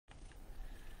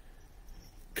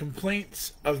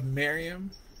complaints of Miriam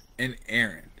and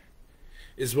Aaron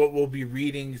is what we'll be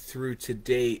reading through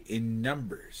today in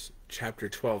Numbers chapter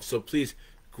 12. So please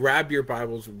grab your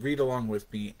Bibles, read along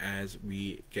with me as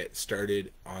we get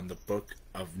started on the book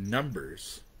of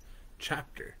Numbers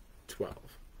chapter 12.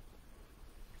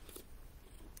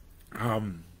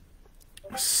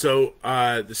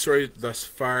 The story thus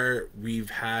far, we've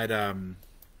had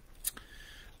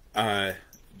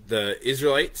the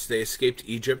Israelites, they escaped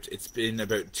Egypt. It's been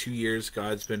about 2 years.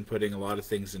 God's been putting a lot of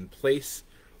things in place.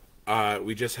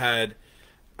 We just had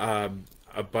a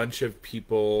bunch of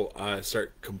people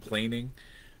start complaining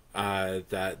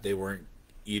that they weren't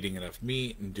eating enough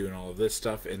meat and doing all of this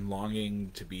stuff and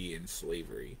longing to be in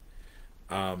slavery.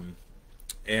 And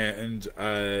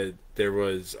there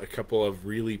was a couple of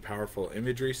really powerful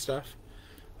imagery stuff.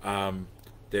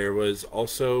 There was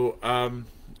also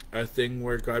a thing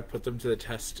where God put them to the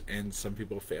test and some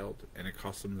people failed and it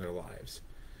cost them their lives.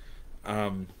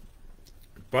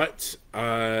 But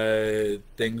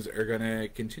things are going to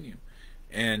continue.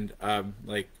 And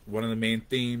like one of the main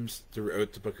themes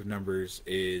throughout the book of Numbers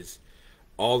is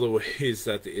all the ways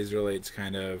that the Israelites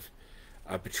kind of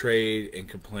betrayed and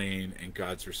complained and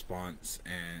God's response,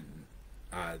 and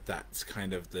that's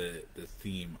kind of the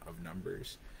theme of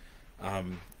Numbers.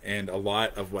 And a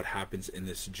lot of what happens in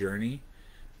this journey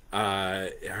are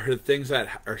things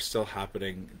that are still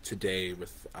happening today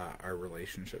with our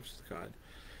relationships with God.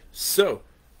 So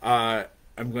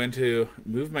I'm going to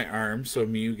move my arm so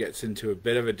Mew gets into a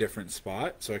bit of a different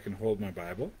spot so I can hold my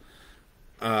Bible.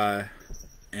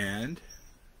 And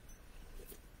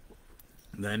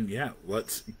then, yeah,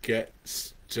 let's get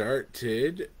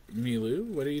started. Milu,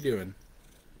 what are you doing?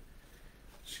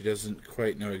 She doesn't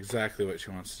quite know exactly what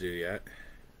she wants to do yet.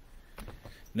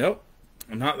 Nope,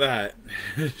 not that.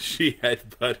 She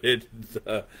headbutted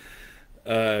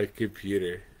the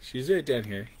computer. She's right down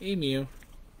here. Hey, Mew.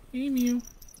 Hey, Mew.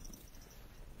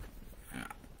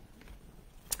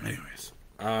 Anyways,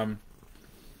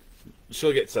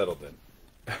 she'll get settled in.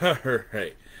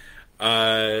 Alright.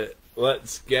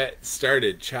 Let's get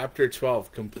started. Chapter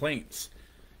 12, Complaints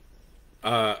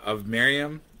of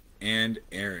Miriam and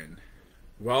Aaron.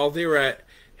 While they were at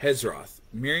Hezroth,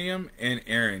 Miriam and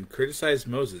Aaron criticized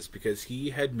Moses because he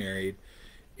had married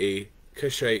a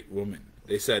Cushite woman.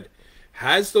 They said,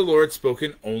 "Has the Lord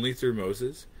spoken only through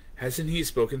Moses? Hasn't he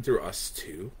spoken through us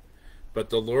too?" But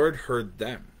the Lord heard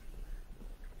them.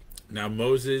 Now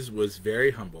Moses was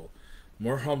very humble,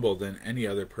 more humble than any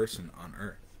other person on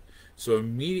earth. So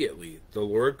immediately the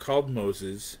Lord called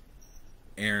Moses,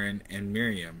 Aaron, and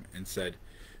Miriam and said,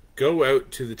 "Go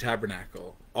out to the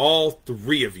tabernacle, all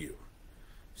three of you."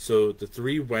 So the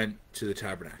three went to the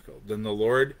tabernacle. Then the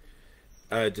Lord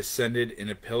descended in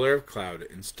a pillar of cloud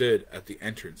and stood at the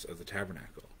entrance of the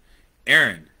tabernacle.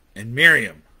 "Aaron and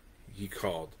Miriam," he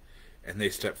called, and they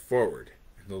stepped forward.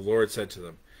 And the Lord said to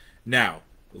them, "Now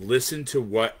listen to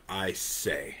what I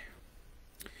say.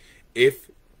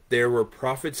 If there were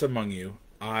prophets among you,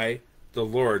 I, the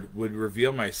Lord, would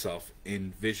reveal myself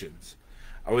in visions.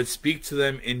 I would speak to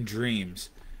them in dreams,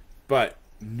 but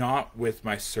not with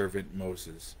my servant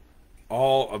Moses.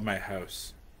 All of my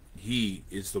house, he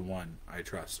is the one I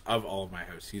trust. Of all of my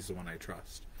house, he's the one I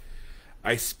trust.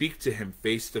 I speak to him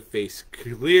face to face,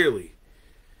 clearly,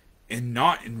 and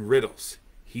not in riddles.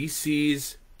 He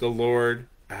sees the Lord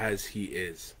as he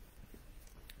is.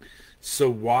 So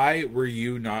why were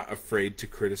you not afraid to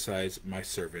criticize my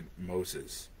servant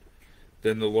Moses?"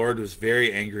 Then the Lord was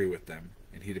very angry with them,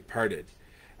 and he departed.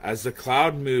 As the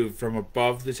cloud moved from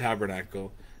above the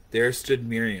tabernacle, there stood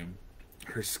Miriam,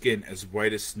 her skin as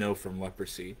white as snow from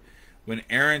leprosy. When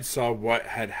Aaron saw what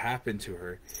had happened to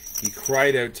her, he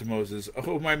cried out to Moses,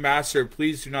 "Oh, my master,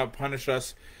 please do not punish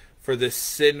us for this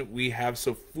sin we have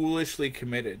so foolishly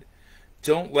committed.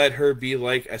 Don't let her be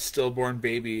like a stillborn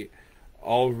baby,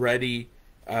 already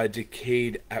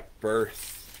decayed at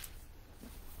birth."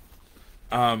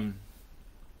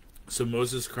 So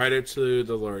Moses cried out to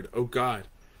the Lord, "Oh God,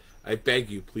 I beg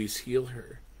you, please heal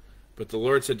her." But the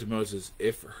Lord said to Moses,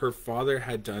 "If her father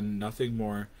had done nothing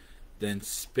more than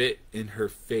spit in her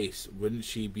face, wouldn't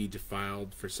she be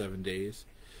defiled for 7 days?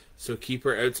 So keep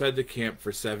her outside the camp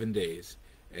for 7 days,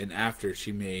 and after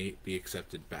she may be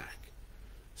accepted back."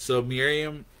 So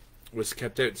Miriam was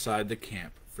kept outside the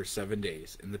camp for 7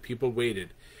 days, and the people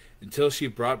waited until she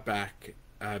brought back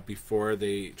before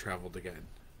they traveled again.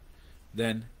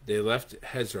 Then they left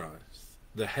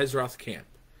the Hezroth camp,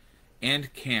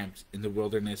 and camped in the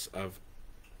wilderness of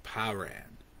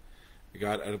Paran.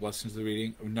 God add a blessing to the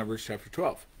reading of Numbers chapter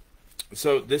 12.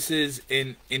 So this is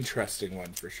an interesting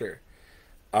one for sure.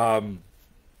 And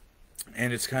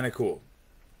it's kind of cool.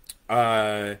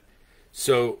 Uh,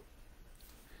 so,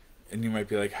 and you might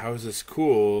be like, how is this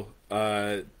cool?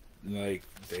 Like,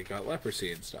 they got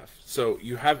leprosy and stuff. So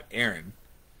you have Aaron,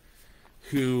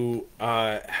 who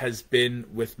has been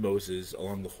with Moses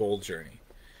along the whole journey.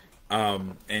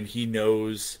 And he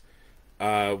knows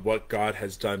what God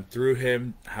has done through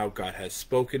him, how God has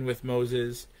spoken with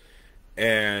Moses,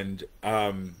 and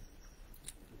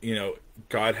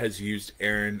God has used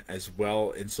Aaron as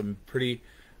well in some pretty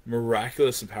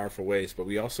miraculous and powerful ways. But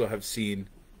we also have seen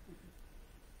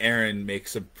Aaron make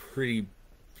some pretty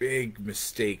big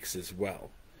mistakes as well,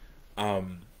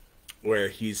 where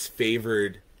he's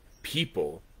favored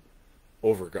people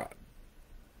over God.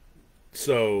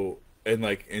 So, and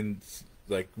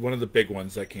one of the big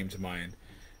ones that came to mind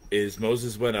is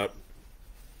Moses went up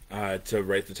to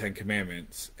write the Ten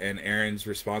Commandments, and Aaron's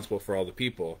responsible for all the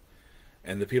people,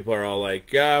 and the people are all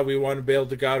like, "Yeah, we want to Baal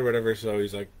to God or whatever." So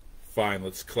he's like, "Fine,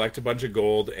 let's collect a bunch of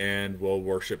gold and we'll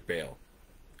worship Baal."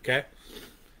 Okay,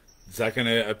 is that going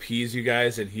to appease you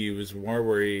guys? And he was more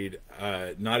worried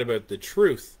not about the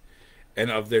truth and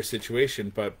of their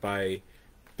situation, but by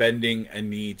bending a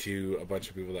knee to a bunch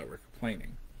of people that were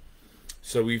complaining.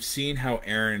 So we've seen how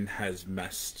Aaron has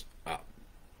messed up.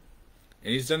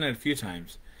 And he's done it a few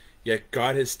times. Yet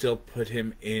God has still put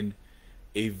him in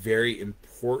a very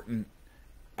important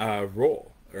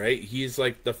role, right? He's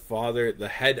like the father, the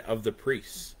head of the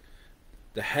priests,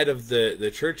 the head of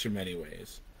the church in many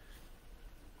ways.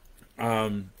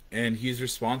 And he's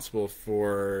responsible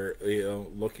for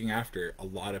looking after a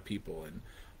lot of people and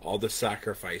all the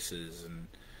sacrifices, and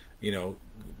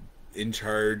in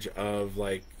charge of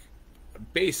like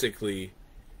basically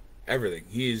everything.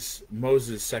 He's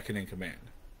Moses' second in command.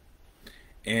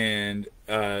 And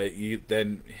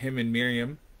then him and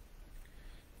Miriam,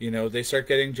 they start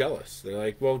getting jealous. They're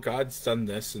like, well, God's done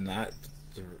this and that,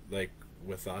 like,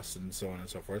 with us and so on and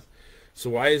so forth. So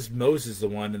why is Moses the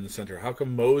one in the center? How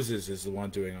come Moses is the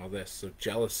one doing all this? So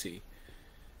jealousy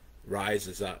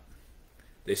rises up.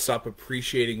 They stop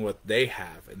appreciating what they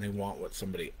have and they want what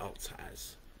somebody else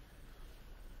has.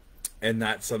 And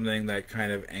that's something that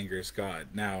kind of angers God.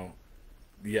 Now,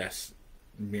 yes,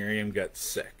 Miriam gets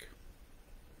sick.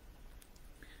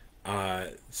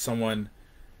 Someone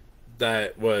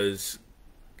that was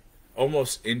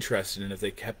almost interested in, if they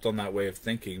kept on that way of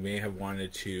thinking, may have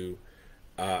wanted to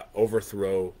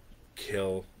overthrow,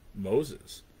 kill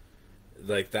Moses.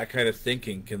 Like, that kind of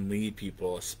thinking can lead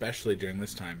people, especially during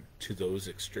this time, to those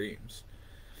extremes.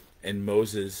 And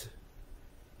Moses,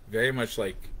 very much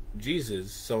like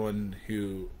Jesus, someone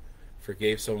who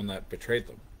forgave someone that betrayed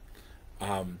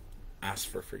them, asked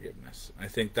for forgiveness. I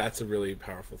think that's a really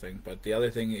powerful thing. But the other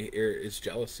thing here is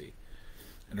jealousy,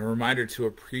 and a reminder to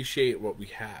appreciate what we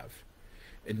have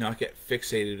and not get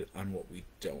fixated on what we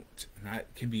don't. And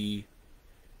that can be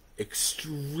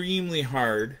extremely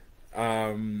hard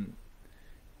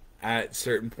at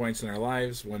certain points in our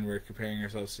lives when we're comparing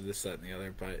ourselves to this, that, and the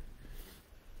other. But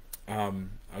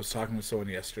I was talking with someone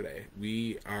yesterday.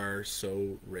 We are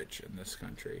so rich in this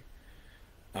country.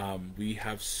 We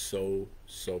have so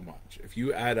much. If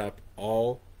you add up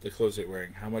all the clothes they're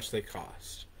wearing, how much they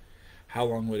cost, how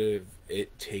long would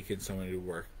it taken someone to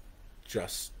work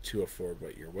just to afford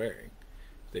what you're wearing?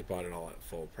 They bought it all at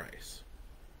full price.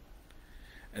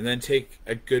 And then take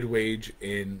a good wage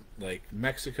in like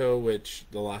Mexico, which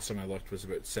the last time I looked was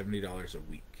about $70 a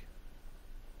week.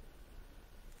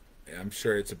 I'm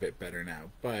sure it's a bit better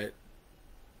now, but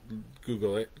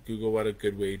Google it. Google what a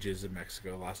good wage is in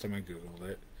Mexico. Last time I Googled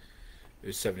it, it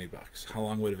was $70. How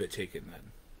long would have it taken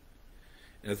then?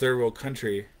 In a third world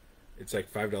country, it's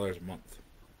like $5 a month.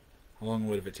 How long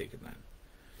would have it taken then?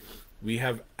 We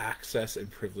have access and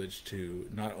privilege to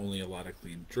not only a lot of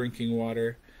clean drinking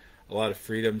water, a lot of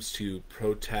freedoms to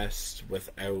protest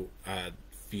without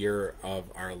fear of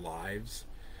our lives.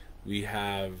 We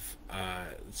have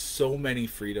so many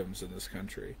freedoms in this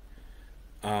country.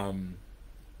 And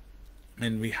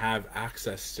we have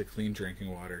access to clean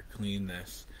drinking water, clean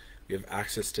this. We have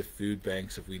access to food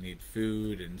banks if we need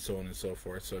food, and so on and so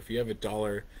forth. So if you have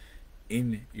 $1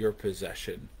 in your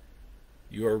possession,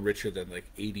 you are richer than like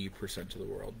 80% of the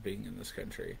world being in this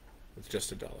country with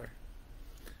just $1.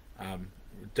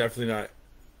 Definitely not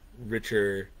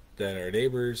richer than our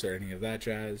neighbors or any of that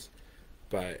jazz.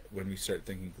 But when we start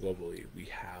thinking globally, we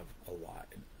have a lot.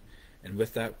 And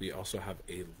with that, we also have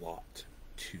a lot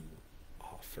to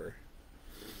offer.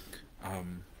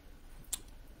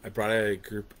 I brought a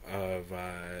group of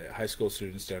high school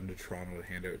students down to Toronto to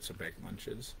hand out some bag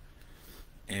lunches.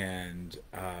 And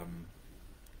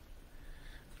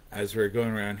as we were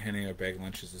going around handing out bag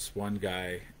lunches, this one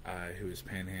guy who was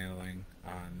panhandling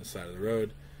on the side of the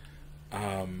road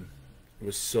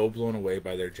was so blown away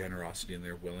by their generosity and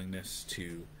their willingness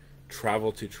to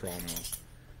travel to Toronto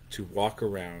to walk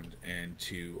around and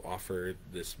to offer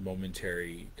this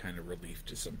momentary kind of relief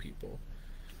to some people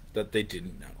that they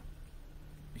didn't know.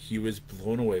 He was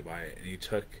blown away by it, and he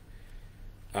took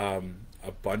a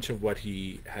bunch of what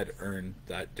he had earned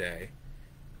that day,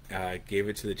 gave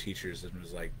it to the teachers, and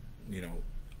was like,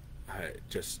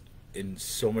 just in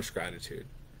so much gratitude.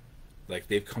 Like,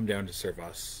 they've come down to serve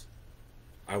us.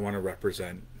 I want to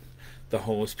represent the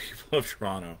homeless people of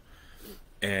Toronto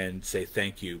and say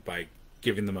thank you by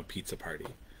giving them a pizza party.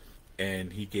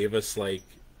 And he gave us like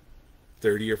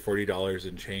 $30 or $40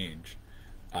 in change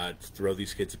to throw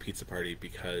these kids a pizza party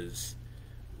because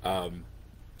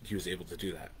he was able to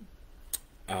do that.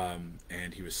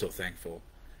 And he was so thankful.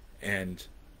 And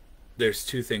there's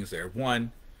two things there.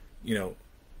 One,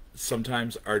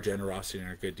 sometimes our generosity and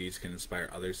our good deeds can inspire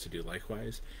others to do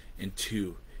likewise. And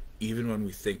two, even when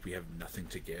we think we have nothing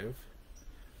to give,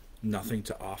 nothing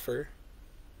to offer,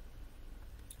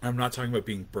 I'm not talking about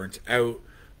being burnt out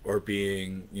or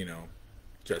being,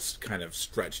 just kind of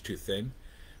stretched too thin,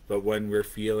 but when we're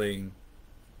feeling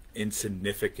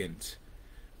insignificant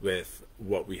with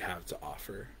what we have to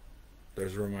offer,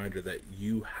 there's a reminder that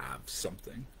you have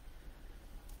something.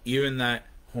 Even that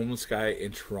homeless guy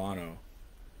in Toronto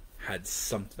had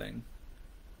something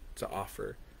to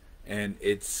offer, and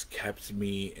it's kept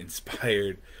me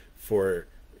inspired for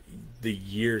the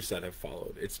years that have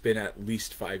followed. It's been at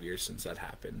least 5 years since that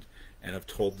happened, and I've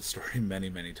told the story many,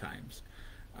 many times,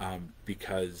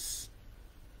 because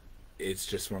it's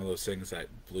just one of those things that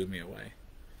blew me away.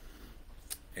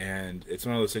 And it's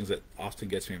one of those things that often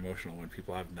gets me emotional when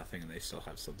people have nothing and they still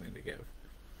have something to give.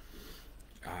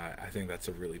 I think that's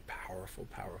a really powerful,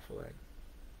 powerful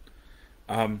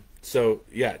thing. So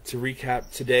yeah, to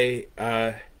recap today,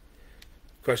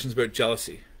 questions about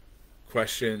jealousy.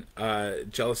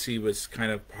 Jealousy was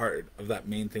kind of part of that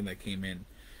main thing that came in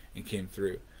and came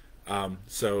through.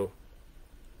 So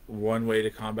one way to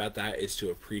combat that is to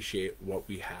appreciate what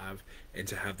we have and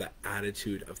to have that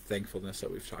attitude of thankfulness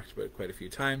that we've talked about quite a few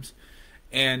times.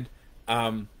 And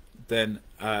then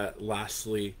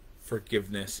lastly,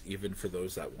 forgiveness, even for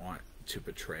those that want to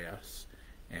betray us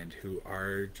and who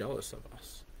are jealous of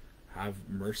us. Have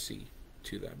mercy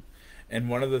to them. And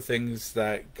one of the things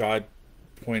that God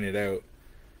pointed out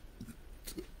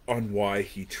on why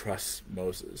he trusts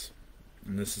Moses,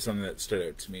 and this is something that stood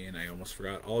out to me and I almost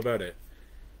forgot all about it,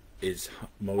 is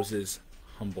Moses'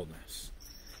 humbleness.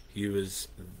 He was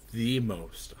the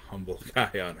most humble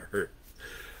guy on earth.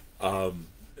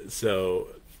 So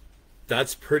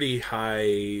that's pretty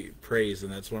high praise,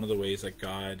 and that's one of the ways that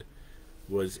God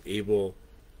was able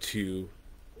to,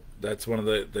 that's one of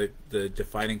the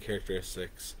defining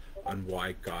characteristics on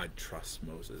why God trusts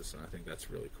Moses, and I think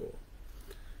that's really cool.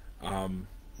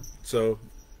 So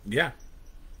yeah,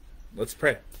 let's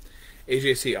pray.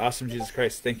 AJC, awesome Jesus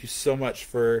Christ, thank you so much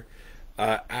for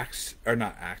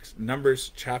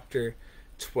Numbers chapter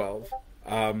 12,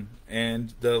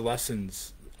 and the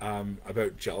lessons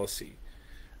about jealousy.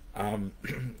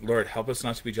 Lord, help us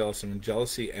not to be jealous, and when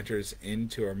jealousy enters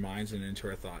into our minds and into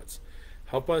our thoughts,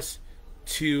 help us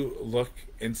to look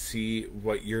and see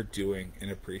what you're doing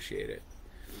and appreciate it.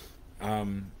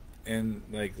 And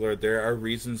like, Lord, there are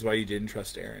reasons why you didn't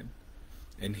trust Aaron,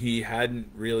 and he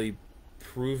hadn't really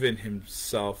proven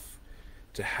himself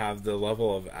to have the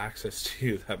level of access to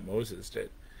you that Moses did.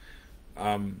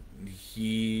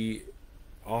 He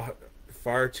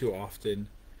far too often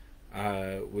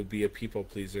would be a people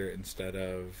pleaser instead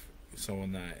of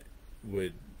someone that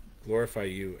would glorify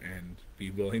you and be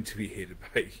willing to be hated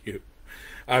by you,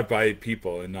 by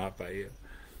people and not by you.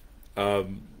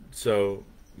 So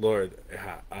Lord,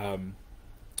 I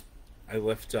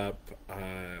lift up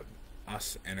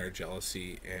us and our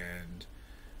jealousy and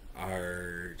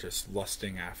our just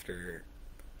lusting after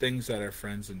things that our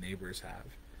friends and neighbors have.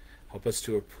 Help us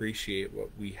to appreciate what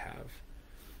we have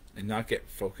and not get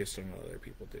focused on what other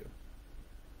people do.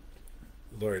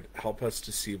 Lord, help us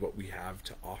to see what we have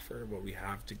to offer, what we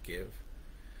have to give,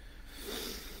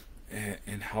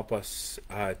 and help us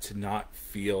to not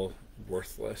feel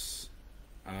worthless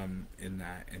in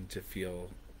that, and to feel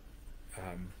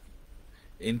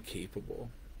incapable.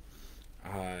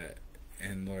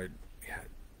 And Lord, yeah,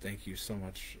 thank you so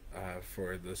much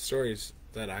for the stories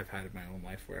that I've had in my own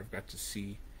life where I've got to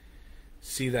see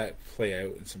that play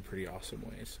out in some pretty awesome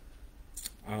ways.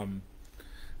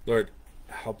 Lord,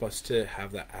 help us to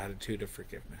have that attitude of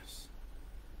forgiveness,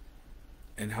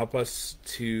 and help us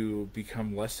to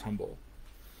become less humble.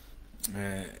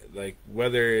 Like,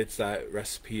 whether it's that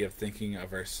recipe of thinking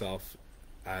of ourselves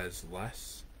as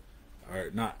less, or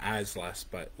not as less,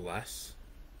 but less.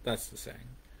 That's the saying.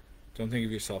 Don't think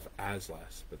of yourself as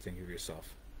less, but think of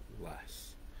yourself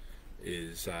less.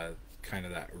 Is kind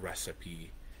of that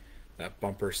recipe, that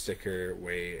bumper sticker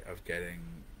way of getting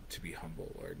to be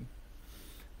humble, Lord.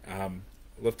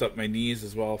 Lift up my knees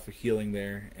as well for healing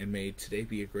there, and may today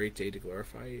be a great day to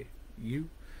glorify you,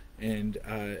 and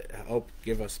help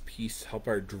give us peace, help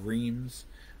our dreams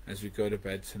as we go to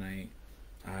bed tonight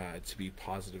to be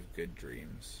positive, good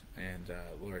dreams. And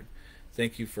Lord,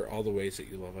 thank you for all the ways that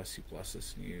you love us, you bless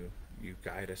us, and you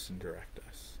guide us and direct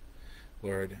us.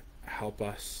 Lord, help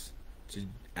us to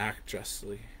act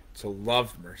justly, to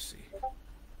love mercy.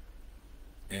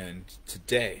 And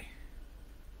today,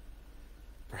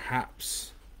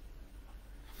 perhaps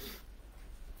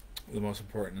the most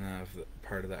important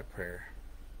part of that prayer,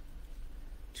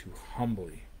 to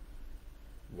humbly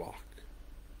walk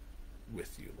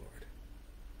with you, Lord.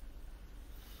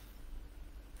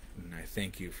 And I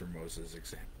thank you for Moses'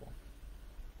 example.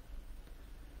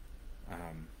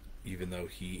 Even though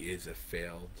he is a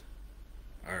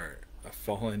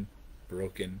fallen,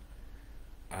 broken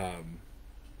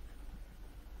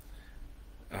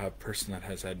person that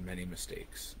has had many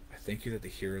mistakes, I thank you that the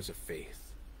heroes of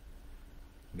faith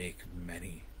make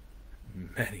many,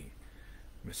 many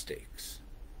mistakes,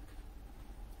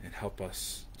 and help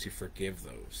us to forgive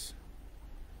those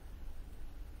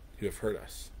who have hurt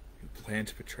us, who plan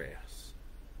to betray us,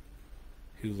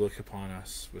 who look upon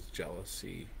us with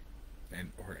jealousy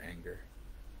or anger.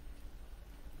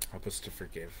 Help us to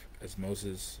forgive, as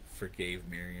Moses forgave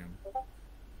Miriam,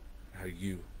 how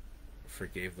you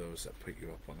forgave those that put you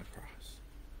up on the cross,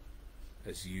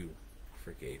 as you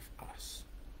forgave us.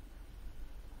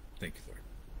 Thank you, Lord.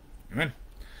 Amen.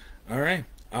 All right.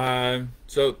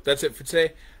 So that's it for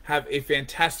today. Have a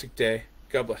fantastic day.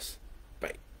 God bless.